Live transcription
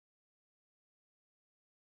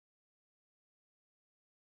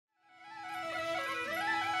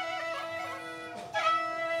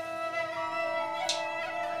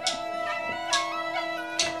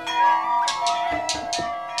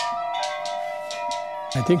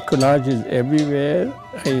I think collage is everywhere.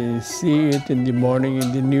 I see it in the morning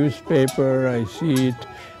in the newspaper, I see it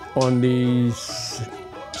on the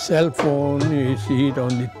cell phone, you see it on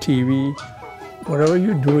the TV. Whatever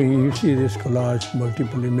you're doing, you see this collage,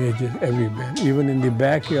 multiple images everywhere. Even in the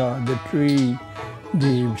backyard, the tree,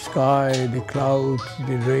 the sky, the clouds,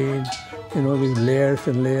 the rain, the layers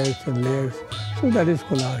and layers and layers. So that is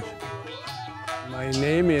collage. My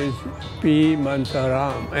name is P.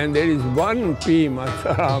 Mansaram, and there is one P.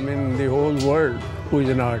 Mansaram in the whole world who is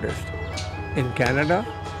an artist. In Canada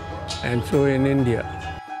and so in India.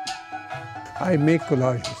 I make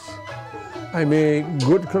collages. I make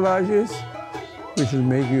good collages, which will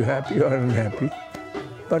make you happy or unhappy.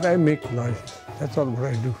 But I make collages. That's all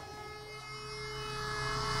what I do.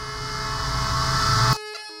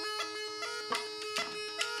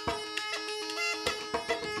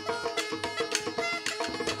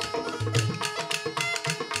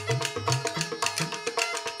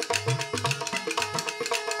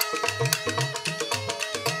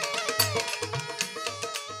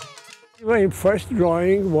 My first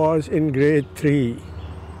drawing was in grade 3,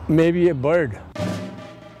 maybe a bird.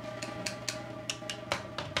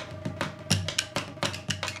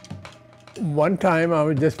 One time I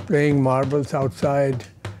was just playing marbles outside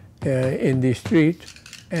in the street,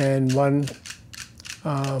 and one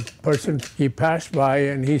person, he passed by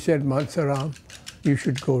and he said, "Mansaram, you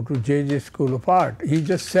should go to JJ School of Art." He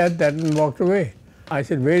just said that and walked away. I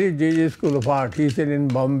said, "Where is JJ School of Art?" He said, "In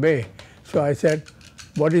Bombay." So I said,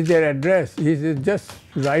 "What is their address?" He said, "Just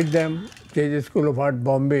write them, JJ School of Art,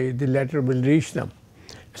 Bombay, the letter will reach them."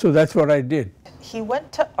 So that's what I did. He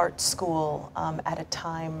went to art school at a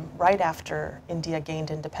time right after India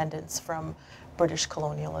gained independence from British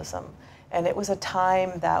colonialism. And it was a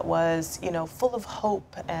time that was, full of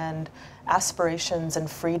hope and aspirations and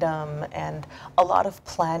freedom and a lot of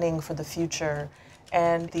planning for the future.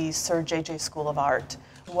 And the Sir J.J. School of Art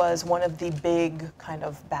was one of the big kind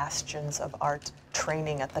of bastions of art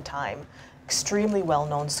training at the time. Extremely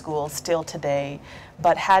well-known school still today,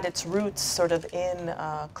 but had its roots sort of in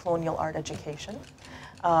colonial art education,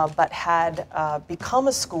 but had become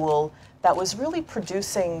a school that was really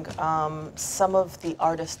producing some of the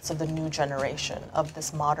artists of the new generation of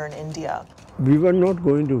this modern India. We were not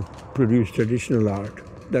going to produce traditional art.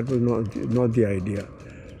 That was not the idea.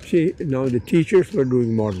 See, now the teachers were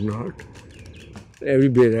doing modern art.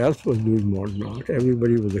 Everybody else was doing modern art.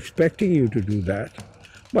 Everybody was expecting you to do that.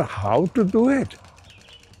 But how to do it?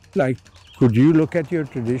 Like, could you look at your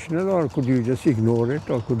traditional, or could you just ignore it,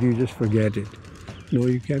 or could you just forget it? No,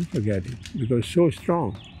 you can't forget it because it's so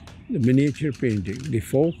strong. The miniature painting, the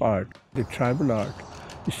folk art, the tribal art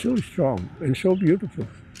is so strong and so beautiful.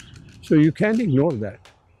 So you can't ignore that.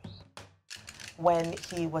 When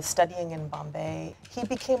he was studying in Bombay, he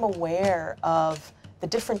became aware of the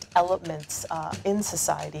different elements in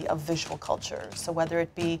society of visual culture. So whether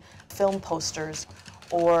it be film posters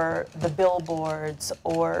or the billboards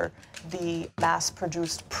or the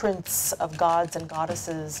mass-produced prints of gods and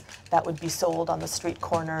goddesses that would be sold on the street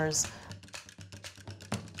corners.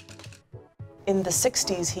 In the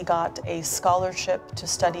 60s, he got a scholarship to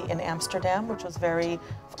study in Amsterdam, which was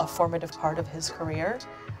a formative part of his career.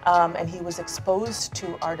 And he was exposed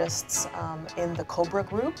to artists in the Cobra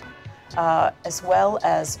group, as well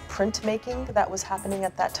as printmaking that was happening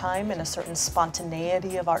at that time and a certain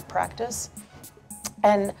spontaneity of art practice.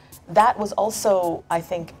 And that was also, I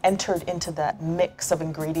think, entered into that mix of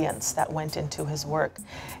ingredients that went into his work.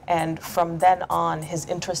 And from then on, his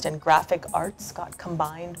interest in graphic arts got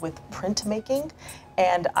combined with printmaking,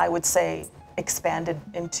 and I would say expanded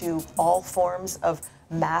into all forms of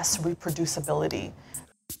mass reproducibility.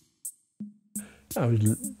 I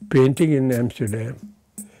was painting in Amsterdam.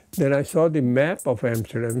 Then I saw the map of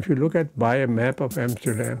Amsterdam. If you buy a map of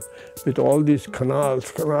Amsterdam with all these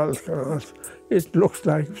canals, it looks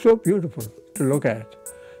like so beautiful to look at.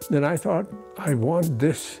 Then I thought, I want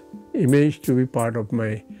this image to be part of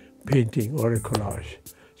my painting or a collage.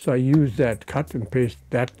 So I used that, cut and paste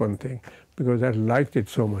that one thing, because I liked it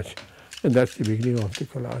so much. And that's the beginning of the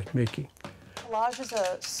collage making. Collage is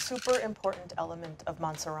a super important element of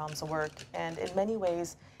Mansaram's work, and in many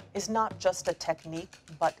ways is not just a technique,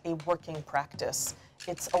 but a working practice.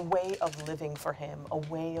 It's a way of living for him, a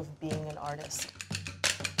way of being an artist.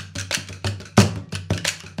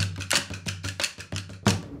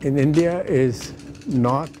 In India is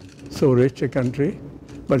not so rich a country,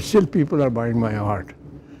 but still people are buying my art.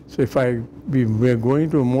 So if we're going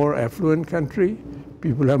to a more affluent country,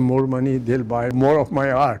 people have more money, they'll buy more of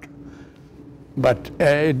my art. But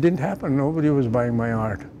it didn't happen, nobody was buying my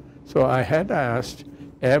art. So I had asked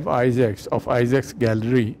Eb Isaacs of Isaacs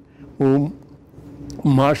Gallery, whom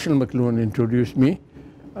Marshall McLuhan introduced me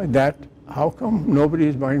that how come nobody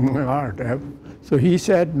is buying my art? So he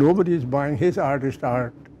said nobody is buying his artist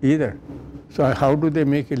art either. So how do they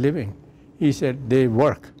make a living? He said they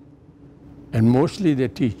work and mostly they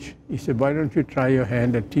teach. He said, why don't you try your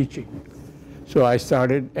hand at teaching? So I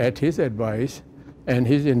started, at his advice and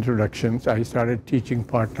his introductions, I started teaching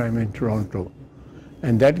part-time in Toronto.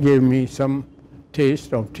 And that gave me some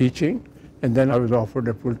taste of teaching. And then I was offered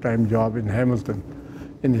a full-time job in Hamilton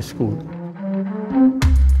in the school.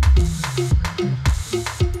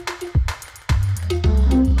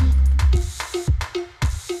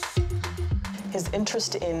 His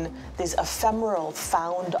interest in these ephemeral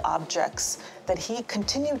found objects that he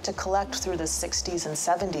continued to collect through the 60s and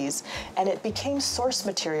 70s, and it became source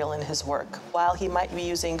material in his work. While he might be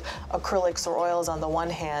using acrylics or oils on the one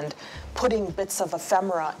hand, putting bits of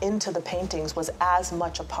ephemera into the paintings was as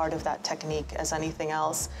much a part of that technique as anything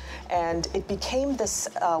else. And it became this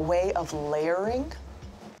way of layering.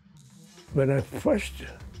 When I first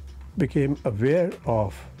became aware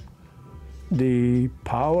of the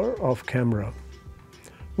power of camera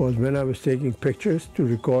was when I was taking pictures to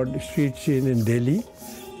record the street scene in Delhi.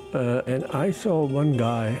 And I saw one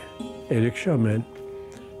guy, a rickshaw-man,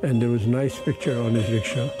 and there was a nice picture on his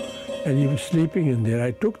rickshaw, and he was sleeping in there.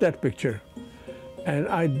 I took that picture, and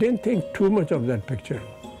I didn't think too much of that picture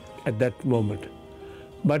at that moment.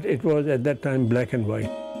 But it was at that time black and white.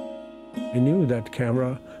 I knew that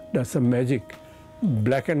camera does some magic.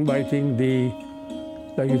 Black and whiting,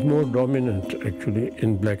 is more dominant actually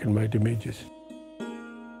in black and white images.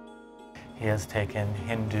 He has taken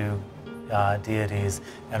Hindu deities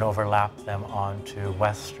and overlapped them onto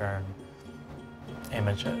Western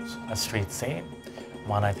images, a street scene.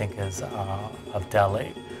 One I think is of Delhi,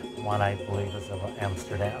 one I believe is of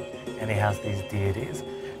Amsterdam. And he has these deities,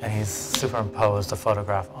 and he's superimposed a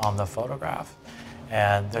photograph on the photograph.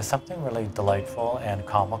 And there's something really delightful and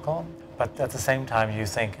comical. But at the same time, you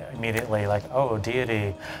think immediately like, oh,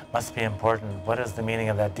 deity must be important. What is the meaning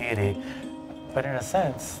of that deity? But in a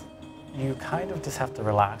sense, you kind of just have to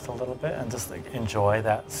relax a little bit and just like enjoy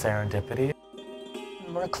that serendipity.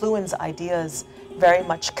 McLuhan's ideas very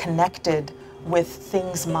much connected with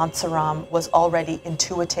things Mansaram was already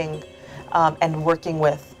intuiting and working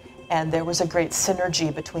with. And there was a great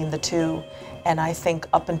synergy between the two. And I think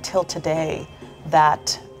up until today,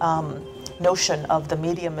 that notion of the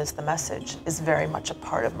medium is the message is very much a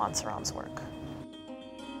part of Mansaram's work.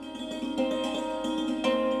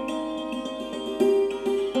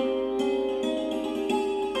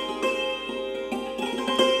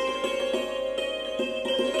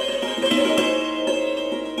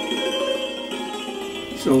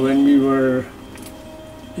 So when we were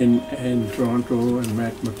in Toronto and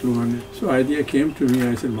met McLuhan, so idea came to me.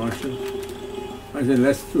 I said, Marshall, I said,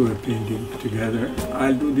 let's do a painting together.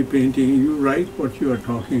 I'll do the painting. You write what you are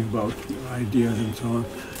talking about, your ideas and so on.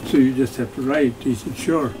 So you just have to write. He said,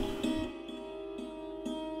 sure.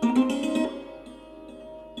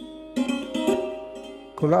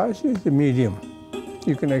 Collage is the medium.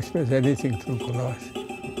 You can express anything through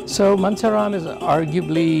collage. So Mansaram is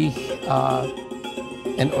arguably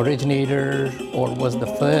an originator, or was the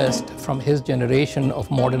first from his generation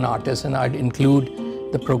of modern artists, and I'd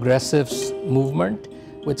include the Progressives movement,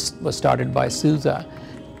 which was started by Sousa,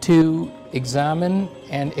 to examine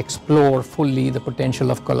and explore fully the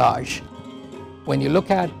potential of collage. When you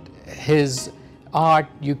look at his art,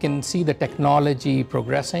 you can see the technology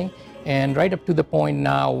progressing, and right up to the point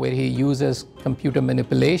now where he uses computer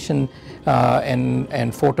manipulation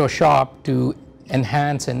and Photoshop to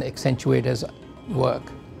enhance and accentuate his work.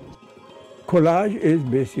 Collage is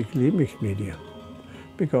basically mixed media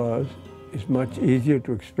because it's much easier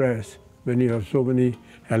to express when you have so many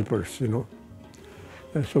helpers,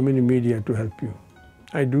 There's so many media to help you.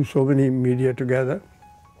 I do so many media together.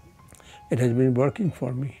 It has been working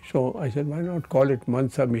for me. So I said, why not call it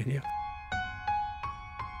Mansa Media?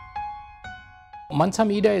 Mansa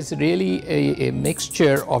Media is really a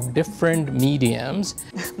mixture of different mediums.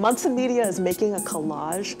 Mansa Media is making a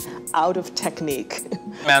collage out of technique.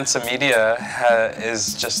 Mansa Media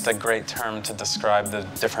is just a great term to describe the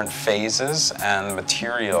different phases and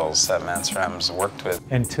materials that Mansaram's worked with.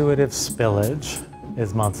 Intuitive spillage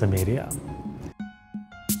is Mansa Media.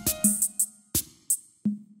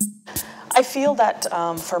 I feel that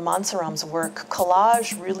for Mansaram's work,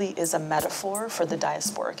 collage really is a metaphor for the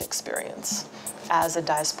diasporic experience. As a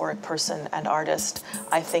diasporic person and artist,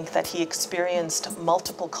 I think that he experienced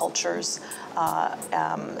multiple cultures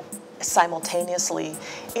simultaneously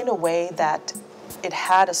in a way that it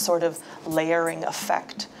had a sort of layering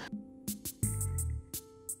effect.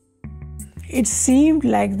 it seemed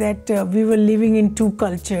like that we were living in two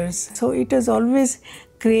cultures. So it was always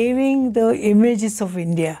craving the images of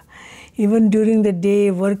India, even during the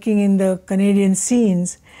day working in the Canadian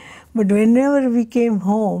scenes. But whenever we came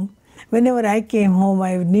home, whenever I came home,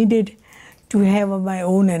 I needed to have my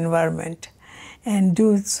own environment and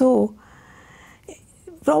do so.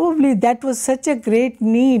 Probably that was such a great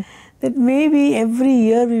need that maybe every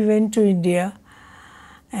year we went to India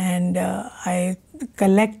and I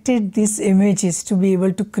collected these images to be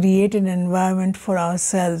able to create an environment for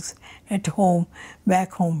ourselves at home,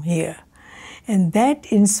 back home here. And that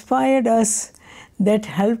inspired us, that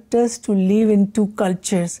helped us to live in two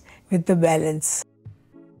cultures with the balance.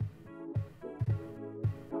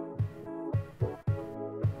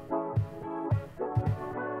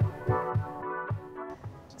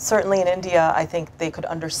 Certainly in India, I think they could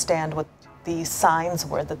understand what the signs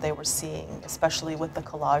were that they were seeing, especially with the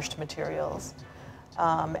collaged materials.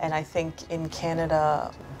 And I think in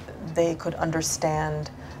Canada, they could understand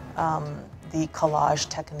the collage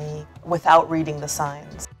technique without reading the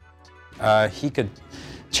signs. He could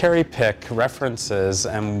cherry pick references,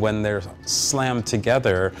 and when they're slammed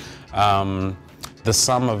together, the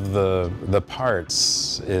sum of the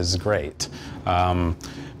parts is great.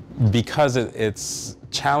 Because it's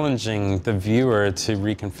challenging the viewer to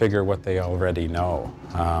reconfigure what they already know,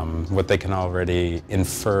 what they can already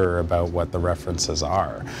infer about what the references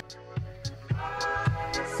are.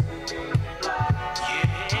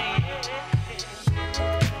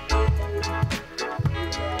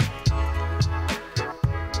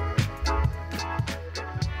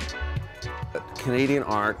 Canadian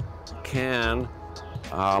art can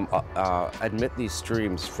admit these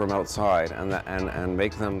streams from outside and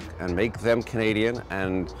make them Canadian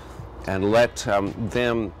and let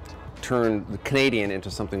them turn the Canadian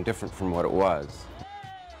into something different from what it was.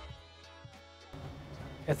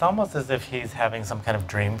 It's almost as if he's having some kind of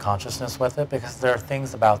dream consciousness with it, because there are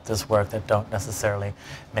things about this work that don't necessarily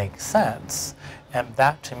make sense. And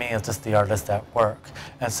that, to me, is just the artist at work.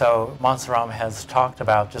 And so Mansaram has talked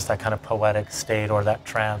about just that kind of poetic state or that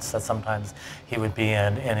trance that sometimes he would be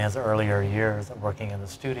in his earlier years of working in the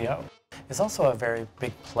studio. It's also a very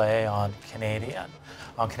big play on Canadiana,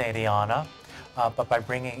 but by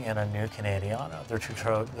bringing in a new Canadiana,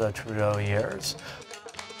 the Trudeau years.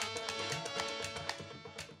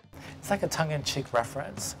 It's like a tongue-in-cheek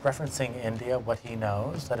reference, referencing India, what he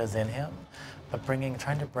knows that is in him, but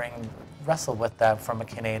trying to wrestle with that from a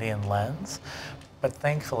Canadian lens, but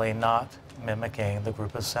thankfully not mimicking the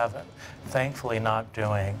Group of Seven, thankfully not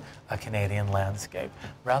doing a Canadian landscape.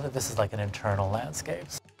 Rather, this is like an internal landscape.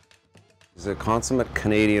 He's a consummate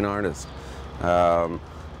Canadian artist,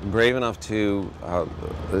 brave enough to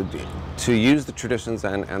use the traditions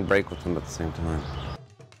and break with them at the same time.